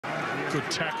Good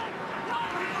tackle.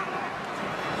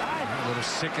 A little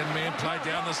second man play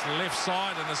down this left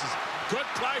side, and this is good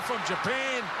play from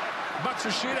Japan.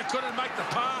 Matsushita couldn't make the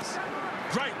pass.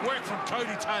 Great work from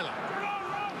Codie Taylor.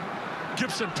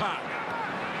 Gibson Park.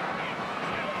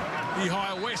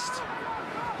 Ihia West.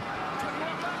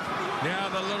 Now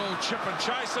the little chip and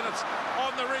chase, and it's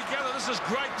on the regather. This is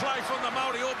great play from the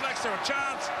Maori All Blacks. There a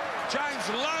chance. James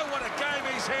Lowe, what a game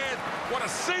he's had. What a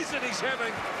season he's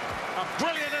having. A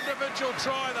brilliant individual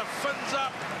try, the fins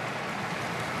up,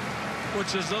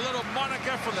 which is the little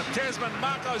moniker for the Tasman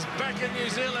Marcos back in New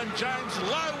Zealand. James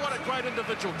Lowe, what a great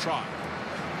individual try.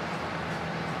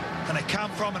 And they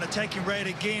come from an attacking rate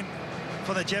again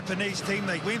for the Japanese team.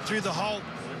 They went through the hole.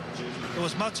 It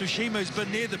was Matsushima who's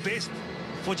been near the best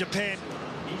for Japan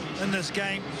in this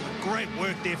game. Great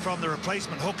work there from the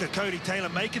replacement hooker, Codie Taylor,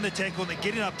 making the tackle and they're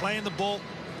getting up, playing the ball.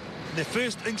 And their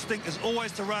first instinct is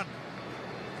always to run.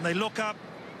 And they look up.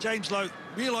 James Lowe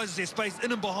realises there's space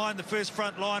in and behind the first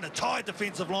front line, a tight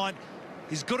defensive line.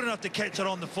 He's good enough to catch it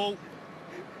on the full.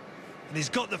 And he's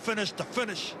got the finish to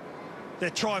finish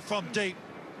that try from deep.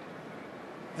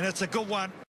 And it's a good one.